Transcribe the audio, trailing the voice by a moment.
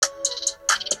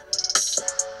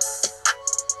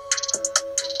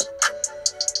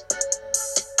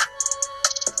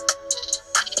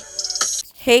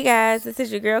Hey guys, this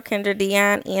is your girl Kendra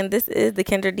Dion, and this is the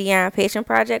Kendra Dion Patient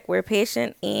Project, where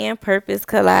patient and purpose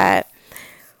collide.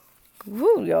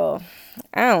 Woo, y'all!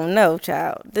 I don't know,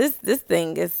 child. This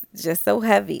thing is just so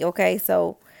heavy. Okay,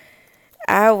 so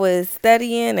I was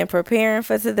studying and preparing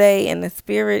for today, and the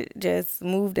spirit just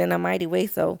moved in a mighty way.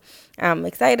 So I'm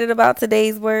excited about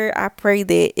today's word. I pray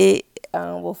that it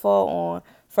will fall on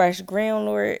fresh ground,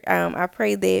 Lord. I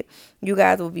pray that you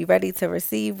guys will be ready to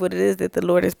receive what it is that the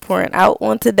Lord is pouring out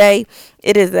on today.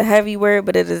 It is a heavy word,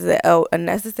 but it is a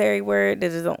necessary word.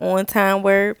 It is an on time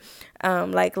word.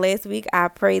 Like last week, I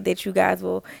pray that you guys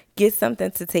will get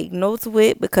something to take notes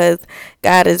with because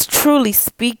God is truly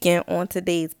speaking on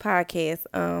today's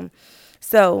podcast.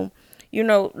 So,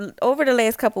 over the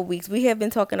last couple of weeks, we have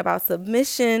been talking about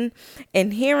submission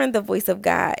and hearing the voice of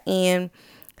God. And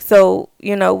so,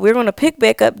 we're going to pick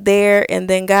back up there, and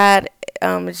then God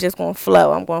is just going to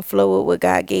flow. I'm going to flow with what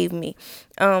God gave me.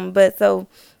 But so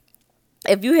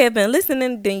if you have been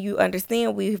listening, then you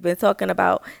understand we've been talking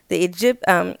about the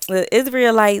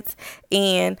Israelites,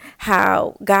 and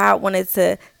how God wanted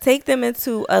to take them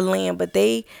into a land, but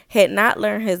they had not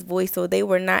learned His voice, so they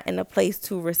were not in a place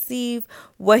to receive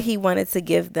what He wanted to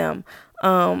give them.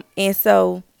 And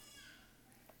so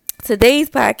today's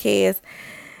podcast,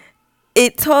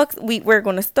 we're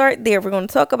going to start there. We're going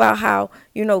to talk about how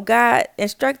God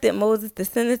instructed Moses to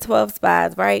send the 12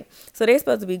 spies, right? So they're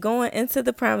supposed to be going into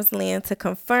the promised land to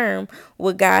confirm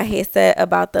what God had said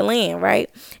about the land, right?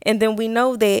 And then we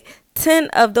know that 10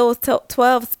 of those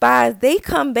 12 spies, they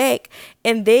come back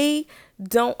and they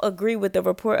don't agree with the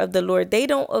report of the Lord. They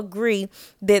don't agree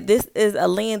that this is a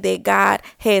land that God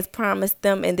has promised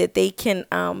them and that they can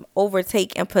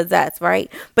overtake and possess,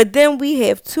 right? But then we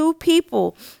have two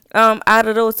people out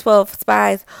of those 12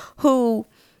 spies who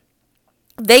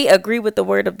they agree with the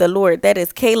word of the Lord. That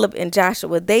is Caleb and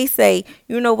Joshua. They say,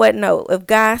 you know what? No, if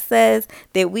God says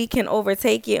that we can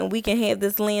overtake it and we can have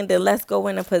this land, then let's go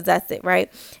in and possess it,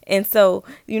 right? And so,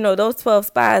 those 12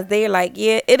 spies, they're like,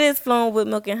 yeah, it is flowing with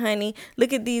milk and honey.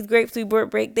 Look at these grapes we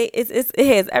break. It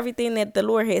has everything that the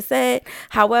Lord has said.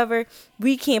 However,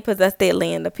 we can't possess that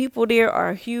land. The people there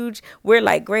are huge. We're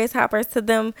like grasshoppers to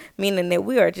them, meaning that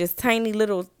we are just tiny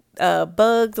little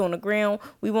bugs on the ground.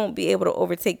 We won't be able to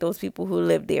overtake those people who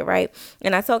live there, right?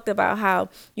 And I talked about how,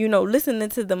 listening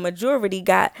to the majority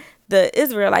got the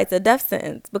Israelites a death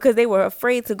sentence because they were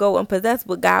afraid to go and possess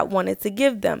what God wanted to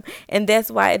give them. And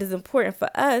that's why it is important for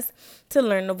us to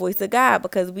learn the voice of God,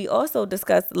 because we also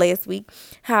discussed last week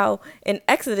how in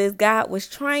Exodus, God was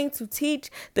trying to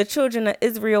teach the children of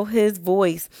Israel His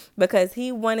voice because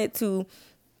he wanted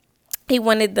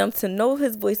them to know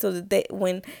His voice so that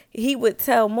when He would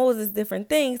tell Moses different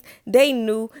things, they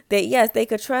knew that, yes, they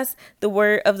could trust the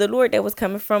word of the Lord that was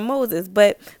coming from Moses.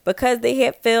 But because they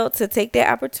had failed to take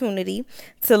that opportunity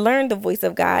to learn the voice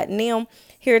of God, now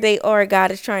here they are.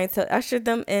 God is trying to usher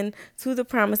them into the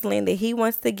promised land that He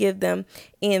wants to give them,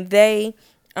 and they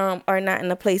are not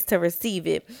in a place to receive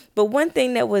it. But one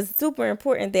thing that was super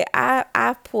important that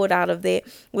I pulled out of that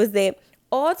was that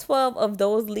all 12 of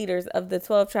those leaders of the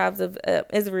 12 tribes of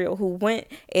Israel who went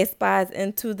as spies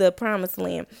into the promised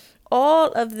land,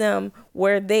 all of them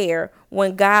were there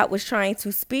when God was trying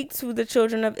to speak to the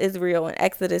children of Israel in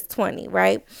Exodus 20,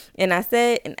 right? And I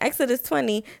said in Exodus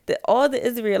 20 that all the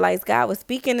Israelites, God was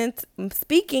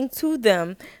speaking to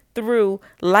them through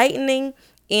lightning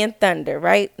and thunder,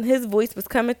 right? His voice was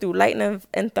coming through lightning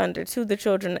and thunder to the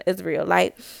children of Israel,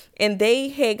 like, and they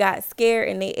had got scared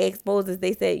and they asked Moses,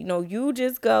 they said, you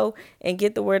just go and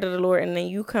get the word of the Lord and then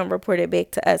you come report it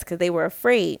back to us, because they were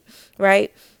afraid,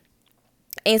 right?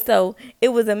 And so it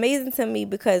was amazing to me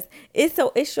because it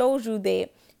shows you that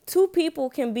two people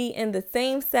can be in the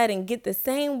same setting, get the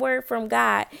same word from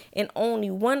God, and only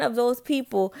one of those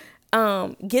people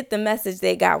get the message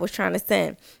that God was trying to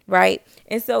send, right?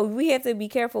 And so we have to be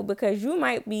careful, because you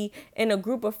might be in a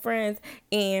group of friends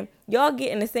and y'all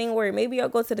getting the same word. Maybe y'all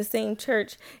go to the same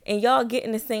church and y'all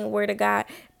getting the same word of God,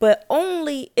 but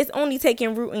it's only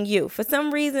taking root in you. For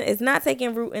some reason, it's not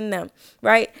taking root in them,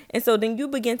 right? And so then you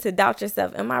begin to doubt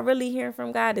yourself. Am I really hearing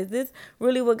from God? Is this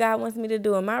really what God wants me to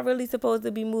do? Am I really supposed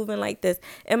to be moving like this?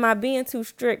 Am I being too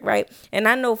strict, right? And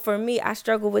I know for me, I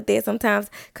struggle with that sometimes,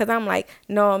 because I'm like,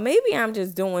 no, maybe I'm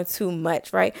just doing too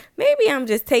much, right? Maybe I'm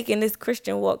just taking this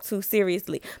Christian walk too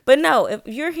seriously. But no, if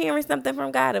you're hearing something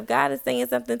from God, if God is saying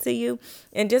something to you,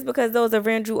 and just because those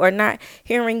around you are not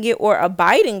hearing it or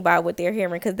abiding by what they're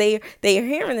hearing, because they are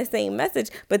hearing the same message,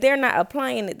 but they're not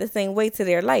applying it the same way to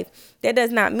their life, that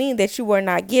does not mean that you are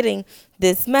not getting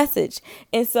this message.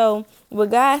 And so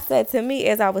what God said to me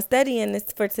as I was studying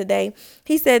this for today,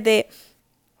 He said that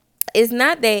It's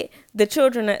not that the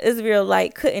children of Israel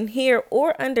couldn't hear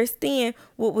or understand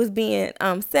what was being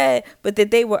said, but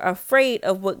that they were afraid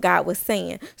of what God was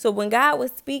saying. So when God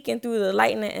was speaking through the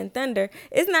lightning and thunder,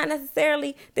 it's not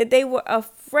necessarily that they were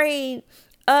afraid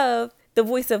of the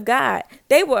voice of God.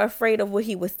 They were afraid of what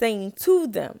he was saying to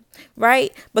them,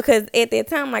 right? Because at that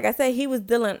time, like I said, he was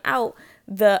dealing out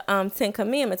the 10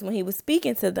 commandments when he was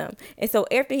speaking to them. And so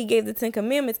after he gave the 10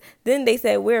 commandments, then they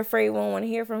said, we're afraid, we don't want to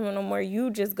hear from him no more.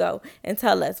 You just go and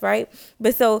tell us, right?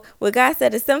 But so what God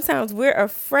said is sometimes we're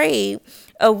afraid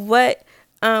of what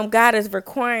God is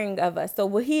requiring of us. So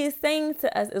what he is saying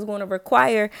to us is going to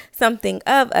require something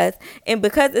of us. And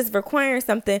because it's requiring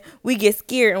something, we get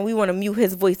scared and we want to mute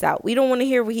his voice out. We don't want to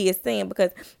hear what he is saying because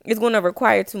it's going to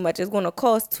require too much. It's going to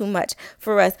cost too much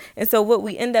for us. And so what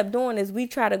we end up doing is we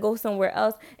try to go somewhere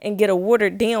else and get a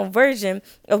watered down version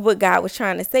of what God was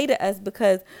trying to say to us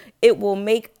because it will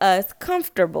make us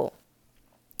comfortable.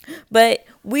 But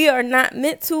we are not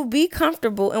meant to be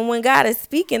comfortable. And when God is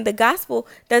speaking, the gospel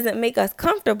doesn't make us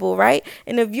comfortable, right?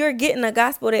 And if you're getting a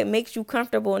gospel that makes you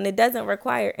comfortable and it doesn't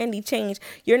require any change,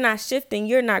 you're not shifting,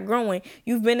 you're not growing.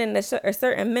 You've been in a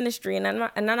certain ministry, and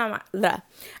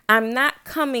I'm not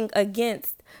coming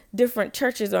against different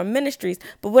churches or ministries.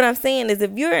 But what I'm saying is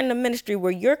if you're in a ministry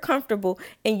where you're comfortable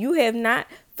and you have not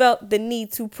felt the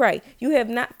need to pray, you have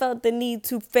not felt the need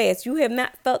to fast, you have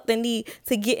not felt the need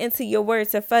to get into your word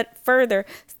to further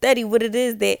study what it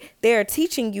is that they're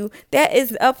teaching you, that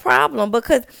is a problem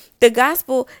because the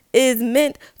gospel is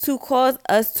meant to cause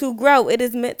us to grow. It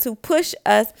is meant to push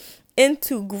us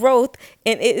into growth,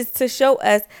 and it is to show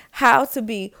us how to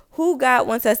be who God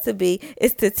wants us to be.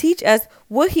 It's to teach us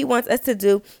what he wants us to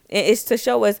do, and it's to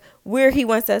show us where he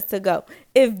wants us to go.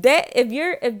 If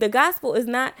the gospel is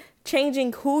not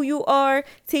changing who you are,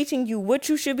 teaching you what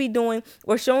you should be doing,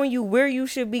 or showing you where you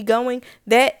should be going,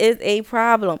 that is a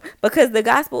problem because the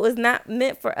gospel is not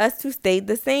meant for us to stay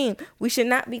the same. We should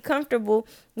not be comfortable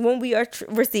when we are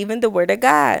receiving the word of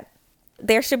God.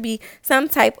 There should be some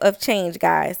type of change,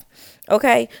 guys.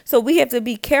 Okay, so we have to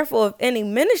be careful of any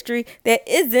ministry that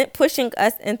isn't pushing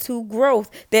us into growth,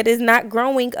 that is not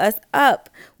growing us up.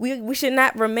 We should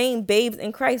not remain babes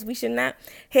in Christ. We should not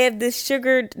have this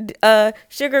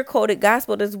sugar-coated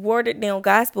gospel, this watered down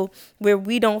gospel where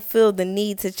we don't feel the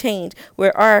need to change,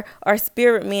 where our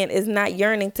spirit man is not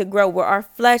yearning to grow, where our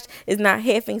flesh is not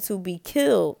having to be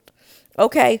killed.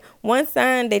 Okay, one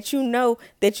sign that you know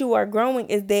that you are growing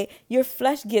is that your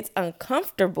flesh gets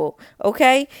uncomfortable,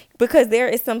 okay? Because there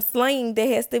is some slaying that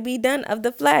has to be done of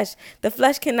the flesh. The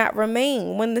flesh cannot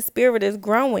remain when the spirit is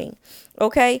growing,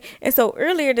 okay? And so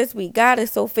earlier this week, God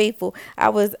is so faithful. I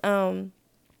was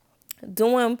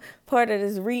doing part of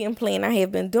this reading plan I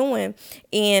have been doing,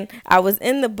 and I was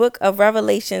in the book of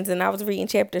Revelations, and I was reading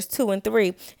chapters 2 and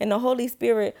 3, and the Holy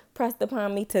Spirit pressed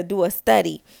upon me to do a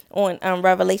study on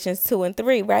Revelations 2 and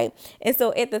 3, right? And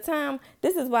so at the time,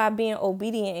 this is why being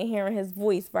obedient and hearing his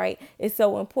voice, right, is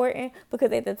so important,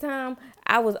 because at the time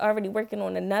I was already working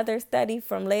on another study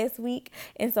from last week,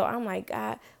 and so I'm like,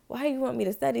 God, why do you want me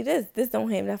to study this? This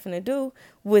don't have nothing to do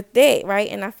with that, right?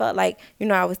 And I felt like,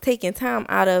 I was taking time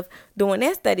out of doing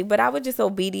that study, but I was just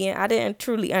obedient. I didn't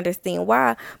truly understand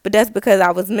why, but that's because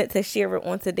I was meant to share it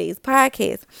on today's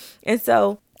podcast. And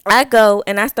so I go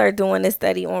and I start doing this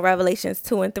study on Revelations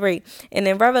 2 and 3. And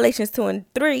in Revelations 2 and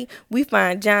 3, we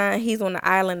find John, he's on the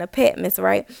island of Patmos,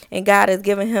 right? And God is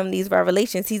giving him these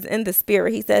revelations. He's in the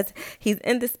spirit. He says he's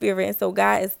in the spirit. And so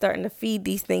God is starting to feed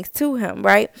these things to him,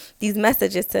 right? These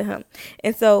messages to him.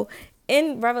 And so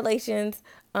in Revelations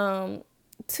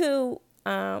 2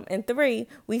 and 3,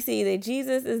 we see that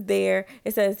Jesus is there.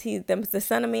 It says the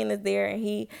Son of Man is there, and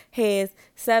he has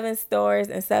 7 stars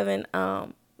and 7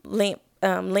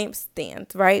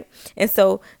 lampstands, right? And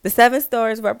so the 7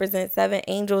 stars represent 7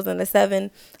 angels, and the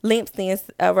 7 lampstands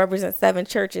represent 7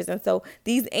 churches. And so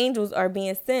these angels are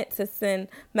being sent to send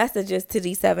messages to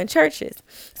these 7 churches.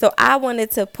 So I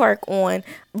wanted to park on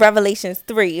Revelations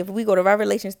 3. If we go to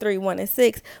Revelations 3, 1 and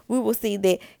 6, we will see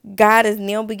that God is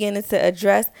now beginning to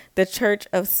address the church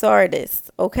of Sardis,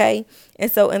 okay?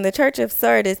 And so in the church of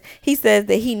Sardis, he says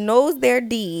that he knows their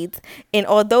deeds, and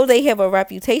although they have a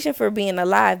reputation for being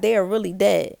alive, they are really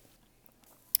dead.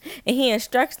 And he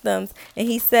instructs them, and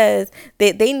he says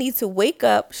that they need to wake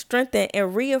up, strengthen,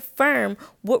 and reaffirm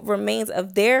what remains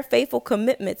of their faithful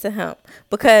commitment to him,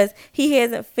 because he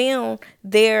hasn't found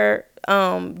their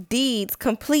deeds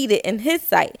completed in his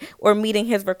sight or meeting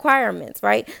his requirements,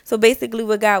 right? So basically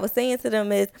what God was saying to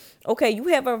them is, okay, you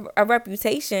have a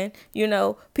reputation,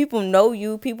 people know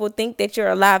you, people think that you're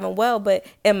alive and well, but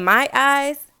in my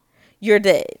eyes, you're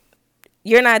dead.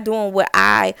 You're not doing what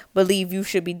I believe you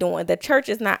should be doing. The church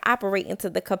is not operating to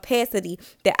the capacity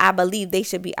that I believe they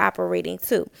should be operating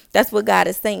to. That's what God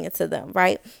is saying to them,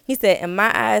 right? He said, in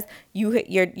my eyes, your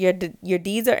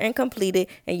deeds are incompleted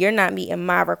and you're not meeting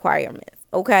my requirements.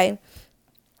 Okay.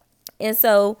 And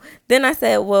so then I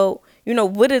said, well,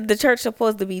 what is the church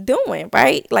supposed to be doing,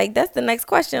 right? Like, that's the next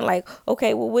question. Like,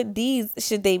 okay, well, what deeds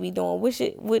should they be doing?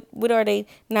 What are they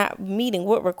not meeting?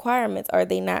 What requirements are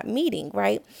they not meeting,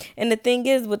 right? And the thing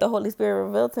is, what the Holy Spirit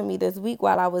revealed to me this week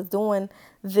while I was doing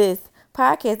this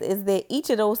podcast is that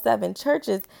each of those 7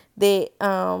 churches that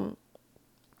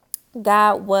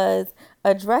God was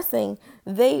addressing,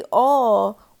 they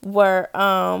all were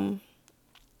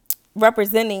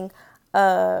representing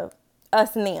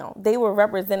us now. They were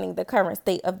representing the current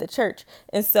state of the church.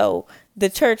 And so the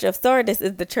church of Sardis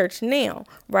is the church now,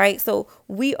 right? So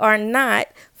we are not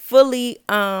fully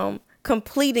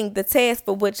completing the task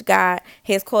for which God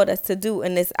has called us to do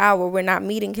in this hour. We're not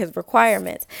meeting his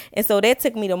requirements. And so that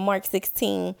took me to Mark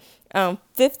 16,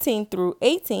 15 through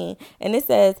 18. And it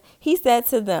says, he said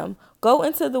to them, go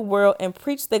into the world and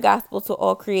preach the gospel to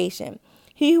all creation.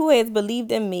 He who has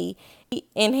believed in me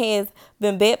and has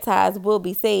been baptized will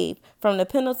be saved from the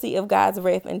penalty of God's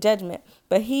wrath and judgment.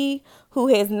 But he who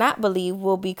has not believed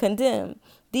will be condemned.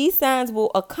 These signs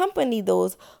will accompany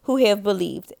those who have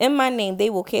believed. In my name, they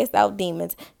will cast out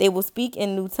demons. They will speak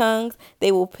in new tongues.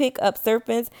 They will pick up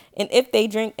serpents. And if they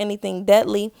drink anything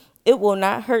deadly, it will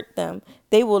not hurt them.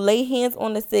 They will lay hands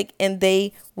on the sick and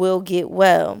they will get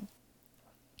well.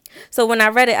 So when I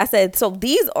read it, I said, so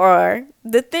these are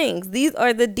the things, these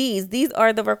are the deeds, these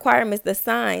are the requirements, the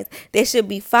signs that should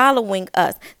be following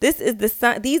us. These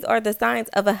are the signs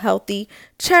of a healthy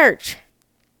church.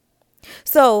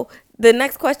 So the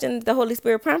next question the Holy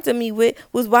Spirit prompted me with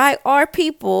was, why are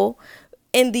people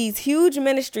in these huge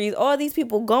ministries, all these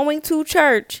people going to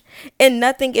church and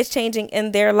nothing is changing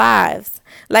in their lives?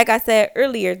 Like I said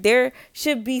earlier, there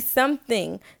should be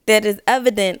something that is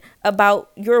evident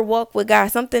about your walk with God.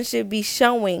 Something should be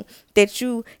showing that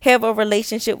you have a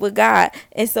relationship with God.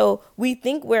 And so we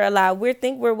think we're alive. We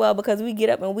think we're well because we get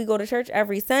up and we go to church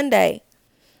every Sunday,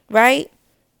 right?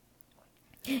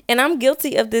 And I'm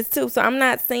guilty of this too. So I'm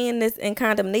not saying this in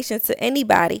condemnation to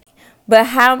anybody. But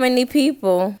how many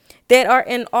people that are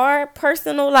in our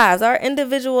personal lives, our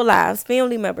individual lives,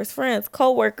 family members, friends,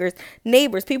 co-workers,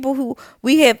 neighbors, people who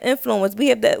we have influence, we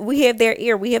have their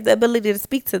ear, we have the ability to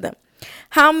speak to them.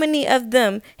 How many of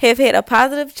them have had a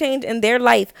positive change in their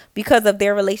life because of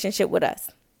their relationship with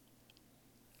us?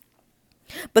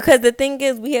 Because the thing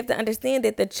is, we have to understand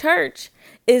that the church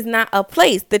is not a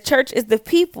place. The church is the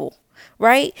people,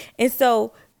 right? And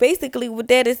so basically what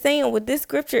that is saying, what this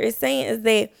scripture is saying is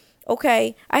that,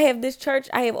 okay, I have this church,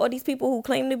 I have all these people who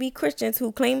claim to be Christians,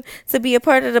 who claim to be a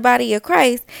part of the body of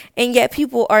Christ, and yet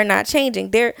people are not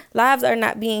changing. Their lives are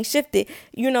not being shifted.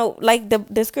 Like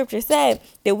the scripture said,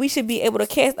 that we should be able to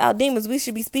cast out demons. We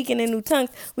should be speaking in new tongues.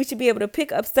 We should be able to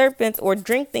pick up serpents or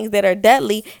drink things that are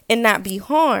deadly and not be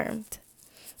harmed.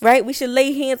 Right? We should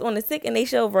lay hands on the sick and they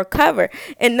shall recover.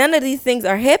 And none of these things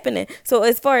are happening. So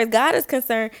as far as God is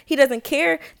concerned, he doesn't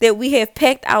care that we have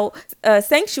packed out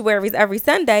sanctuaries every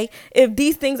Sunday if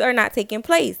these things are not taking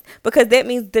place, because that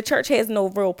means the church has no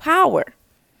real power.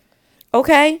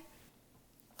 Okay?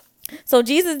 So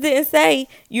Jesus didn't say,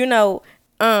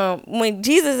 when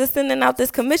Jesus is sending out this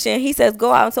commission, he says,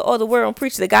 go out into all the world and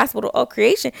preach the gospel to all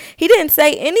creation. He didn't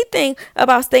say anything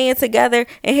about staying together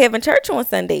and having church on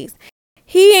Sundays.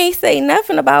 He ain't say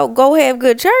nothing about go have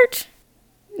good church.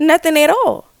 Nothing at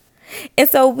all. And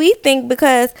so we think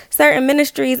because certain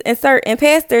ministries and certain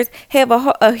pastors have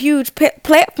a huge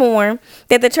platform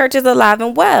that the church is alive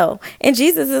and well. And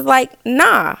Jesus is like,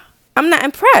 nah, I'm not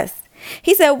impressed.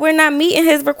 He said we're not meeting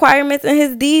his requirements and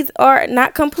his deeds are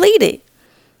not completed.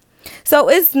 So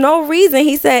it's no reason,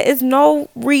 he said, it's no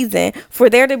reason for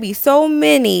there to be so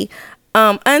many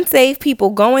unsaved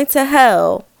people going to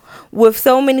hell with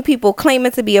so many people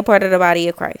claiming to be a part of the body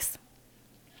of Christ.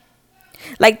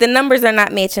 Like, the numbers are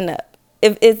not matching up.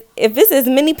 If this is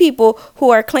many people who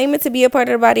are claiming to be a part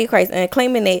of the body of Christ and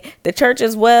claiming that the church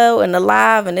is well and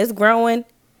alive and it's growing,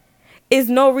 is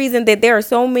no reason that there are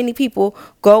so many people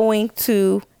going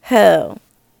to hell.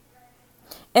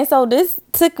 And so this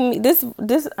took me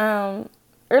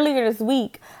earlier this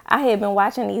week, I had been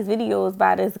watching these videos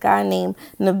by this guy named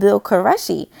Nabeel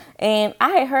Qureshi. And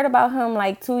I had heard about him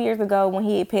like 2 years ago when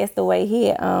he had passed away. He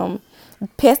had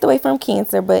passed away from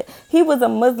cancer, but he was a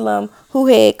Muslim who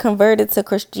had converted to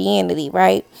Christianity,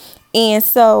 right? And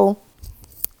so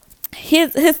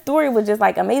his story was just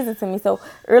like amazing to me. So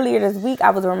earlier this week, I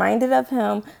was reminded of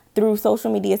him through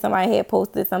social media. Somebody had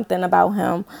posted something about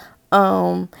him.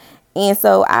 Um, and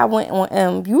so I went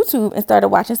on YouTube and started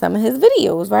watching some of his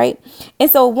videos, right?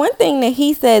 And so one thing that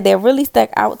he said that really stuck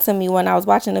out to me when I was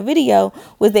watching the video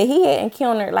was that he had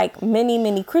encountered like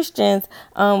many Christians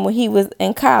when he was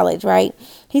in college, right?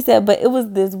 He said, but it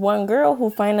was this one girl who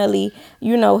finally,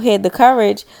 had the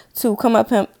courage to come up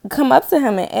to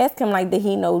him and ask him, like, did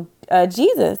he know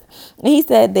Jesus? And he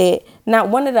said that not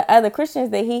one of the other Christians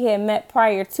that he had met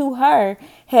prior to her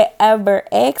had ever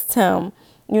asked him,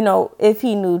 if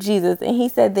he knew Jesus. And he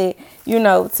said that,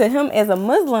 to him as a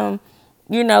Muslim,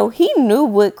 he knew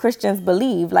what Christians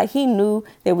believe. Like, he knew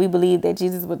that we believe that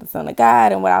Jesus was the Son of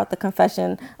God, and without the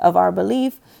confession of our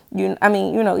belief,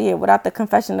 without the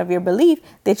confession of your belief,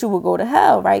 that you would go to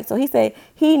hell, right? So he said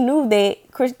he knew that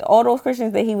all those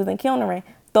Christians that he was encountering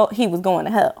thought he was going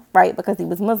to hell, right? Because he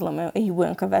was Muslim and he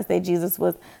wouldn't confess that Jesus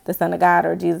was the Son of God,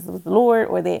 or Jesus was the Lord,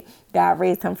 or that God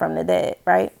raised him from the dead,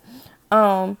 right?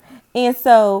 And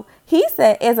so he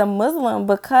said, as a Muslim,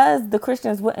 because the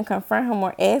Christians wouldn't confront him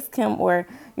or ask him or,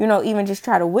 even just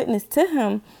try to witness to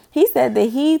him, he said that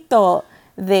he thought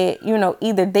that,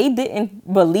 either they didn't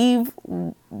fully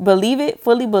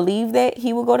believe that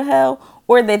he would go to hell,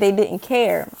 or that they didn't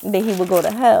care that he would go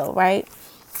to hell, right?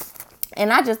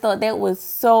 And I just thought that was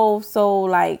so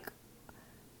like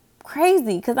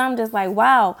crazy, because I'm just like,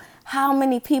 wow, how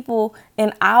many people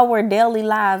in our daily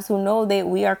lives who know that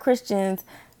we are Christians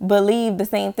believe the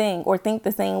same thing or think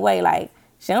the same way? Like,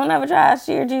 she don't ever try to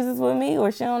share Jesus with me,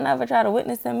 or she don't ever try to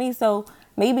witness to me, so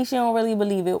maybe she don't really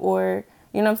believe it. Or,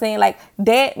 you know what I'm saying? Like,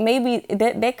 that maybe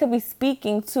that could be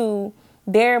speaking to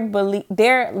their belief,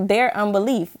 their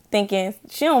unbelief, thinking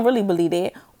she don't really believe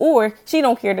it, or she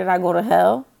don't care that I go to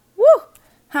hell. Woo!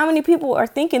 How many people are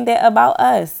thinking that about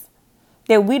us?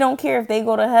 That we don't care if they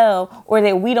go to hell, or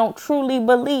that we don't truly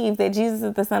believe that Jesus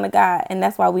is the Son of God, and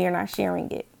that's why we are not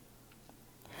sharing it.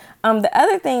 The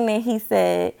other thing that he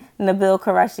said, Nabil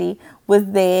Qureshi, was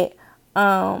that,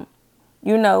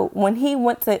 when he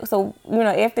went to,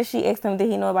 after she asked him, did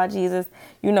he know about Jesus?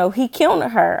 He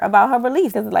countered her about her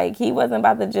beliefs. It's like, he wasn't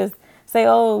about to just say,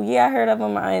 oh, yeah, I heard of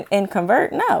him and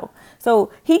convert. No.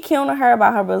 So he countered her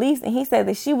about her beliefs, and he said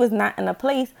that she was not in a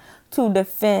place to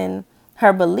defend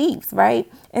her beliefs,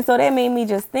 right? And so that made me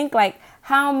just think, like,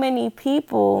 how many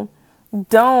people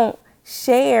don't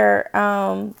share,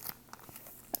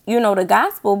 the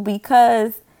gospel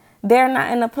because they're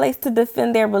not in a place to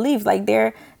defend their beliefs. Like,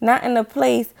 they're not in a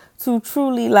place to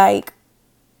truly, like,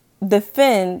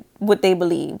 defend what they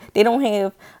believe. They don't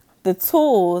have the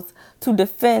tools to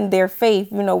defend their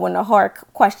faith, when the hard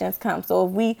questions come. So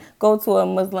if we go to a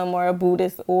Muslim or a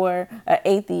Buddhist or an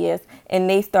atheist and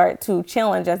they start to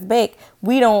challenge us back,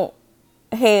 we don't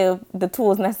have the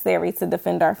tools necessary to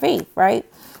defend our faith, right?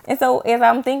 And so as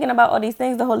I'm thinking about all these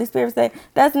things, the Holy Spirit said,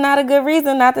 that's not a good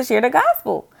reason not to share the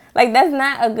gospel. Like, that's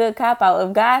not a good cop-out.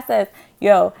 If God says,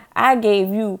 yo, I gave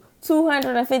you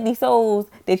 250 souls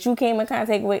that you came in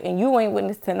contact with, and you ain't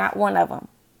witness to not one of them,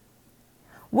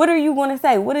 what are you going to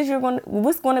say?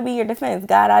 What's going to be your defense?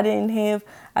 God, I didn't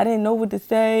know what to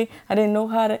say. I didn't know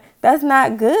how to. That's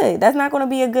not good. That's not going to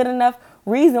be a good enough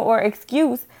reason or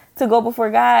excuse to go before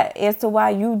God as to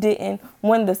why you didn't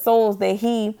win the souls that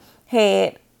he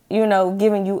had,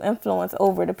 given you influence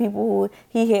over, the people who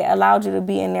he had allowed you to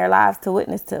be in their lives to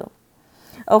witness to.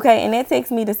 Okay, and that takes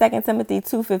me to 2 Timothy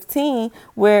 2:15,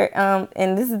 where,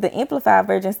 and this is the Amplified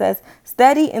version, says,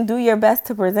 study and do your best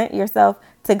to present yourself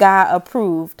to God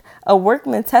approved, a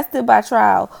workman tested by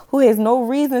trial, who has no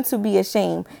reason to be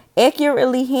ashamed,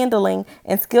 accurately handling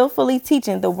and skillfully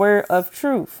teaching the word of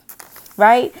truth,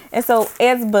 right? And so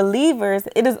as believers,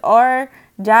 it is our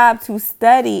job to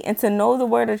study and to know the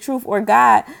word of truth, or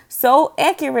God, so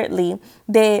accurately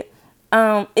that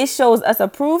it shows us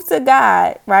approved to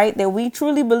God, right? That we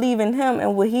truly believe in him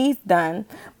and what he's done,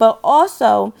 but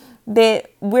also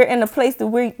that we're in a place that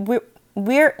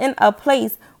we're in a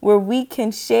place where we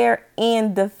can share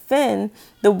and defend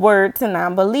the word to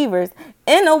non-believers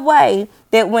in a way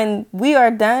that when we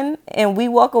are done and we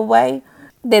walk away,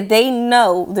 that they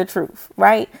know the truth,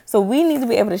 right? So we need to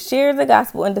be able to share the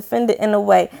gospel and defend it in a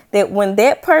way that when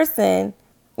that person,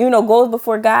 goes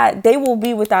before God, they will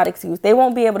be without excuse. They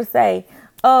won't be able to say,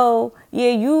 oh,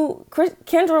 yeah,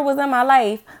 Kendra was in my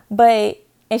life,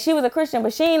 and she was a Christian,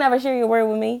 but she ain't never share your word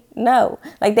with me. No,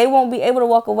 like, they won't be able to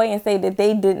walk away and say that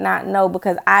they did not know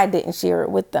because I didn't share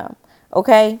it with them.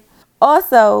 Okay.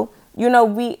 Also,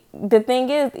 the thing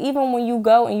is, even when you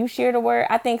go and you share the word,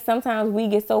 I think sometimes we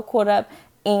get so caught up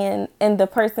in the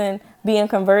person being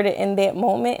converted in that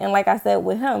moment. And like I said,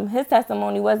 with him, his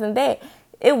testimony wasn't that.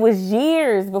 It was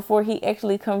years before he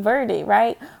actually converted,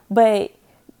 right? But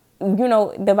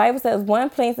the Bible says one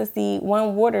plants the seed,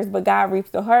 one waters, but God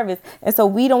reaps the harvest. And so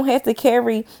we don't have to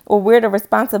carry or wear the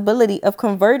responsibility of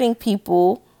converting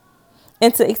people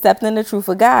into accepting the truth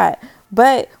of God.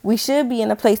 But we should be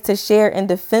in a place to share and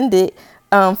defend it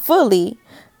fully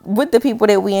with the people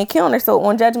that we encounter. So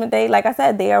on Judgment Day, like I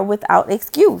said, they are without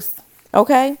excuse.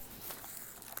 Okay?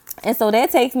 And so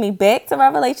that takes me back to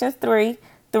Revelations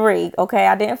 3:3. Okay,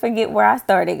 I didn't forget where I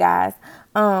started, guys.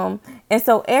 And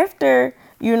so after,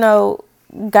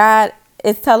 God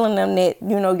is telling them that,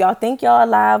 y'all think y'all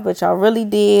alive, but y'all really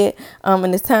dead.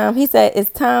 And it's time, he said, it's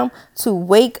time to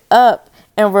wake up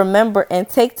and remember and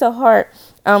take to heart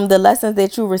the lessons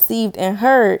that you received and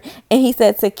heard. And he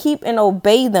said to keep and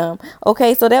obey them.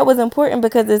 Okay, so that was important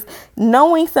because it's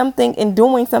knowing something and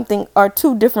doing something are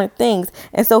two different things.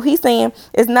 And so he's saying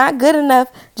it's not good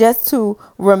enough just to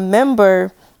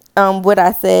remember what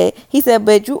I said. He said,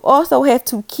 but you also have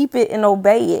to keep it and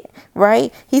obey it,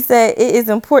 right? He said it is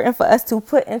important for us to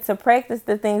put into practice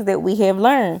the things that we have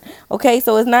learned. Okay,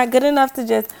 so it's not good enough to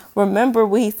just remember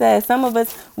what he said. Some of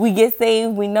us, we get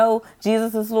saved, we know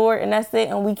Jesus is Lord, and that's it,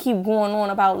 and we keep going on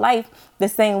about life the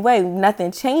same way.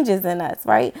 Nothing changes in us,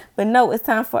 right? But no, it's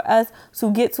time for us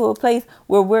to get to a place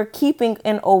where we're keeping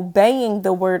and obeying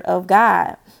the word of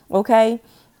God. Okay.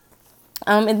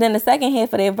 And then the second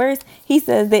half of that verse, he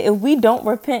says that if we don't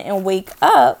repent and wake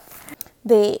up,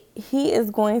 that he is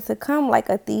going to come like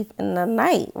a thief in the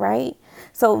night, right?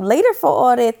 So later, for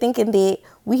all that, thinking that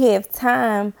we have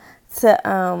time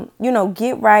to,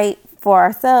 get right for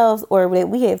ourselves, or that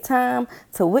we have time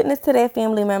to witness to that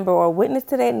family member or witness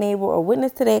to that neighbor or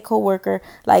witness to that coworker.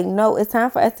 Like, no, it's time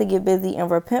for us to get busy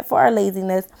and repent for our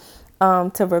laziness,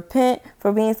 to repent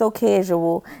for being so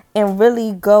casual, and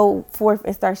really go forth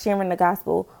and start sharing the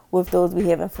gospel with those we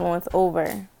have influence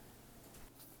over.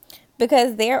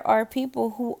 Because there are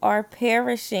people who are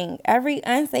perishing. Every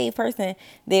unsaved person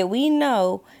that we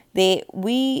know that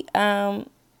we aren't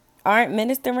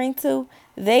ministering to,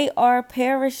 they are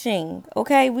perishing.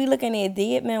 Okay, we looking at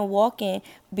dead men walking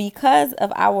because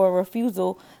of our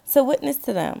refusal to witness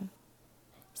to them.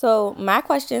 So my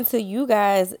question to you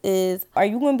guys is, are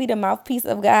you going to be the mouthpiece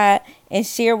of God and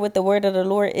share what the word of the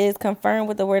Lord is, confirm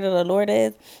what the word of the Lord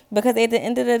is? Because at the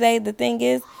end of the day, the thing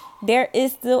is, there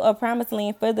is still a promised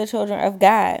land for the children of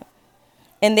God.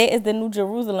 And that is the New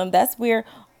Jerusalem. That's where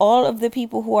all of the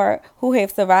people who have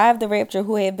survived the rapture,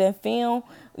 who have been found,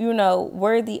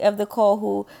 worthy of the call,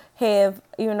 who have,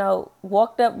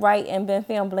 walked upright and been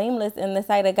found blameless in the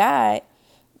sight of God,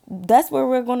 that's where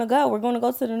we're going to go. We're going to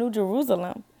go to the New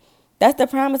Jerusalem. That's the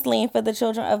promised land for the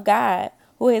children of God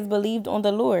who has believed on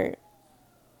the Lord.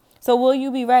 So will you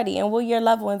be ready, and will your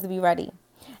loved ones be ready?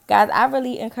 Guys, I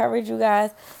really encourage you guys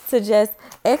to just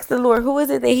ask the Lord, who is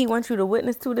it that he wants you to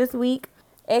witness to this week?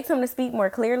 Ask him to speak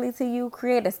more clearly to you.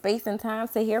 Create a space and time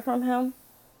to hear from him.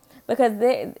 Because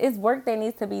it's work that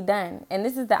needs to be done. And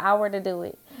this is the hour to do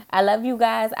it. I love you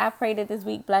guys. I pray that this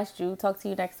week blessed you. Talk to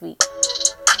you next week.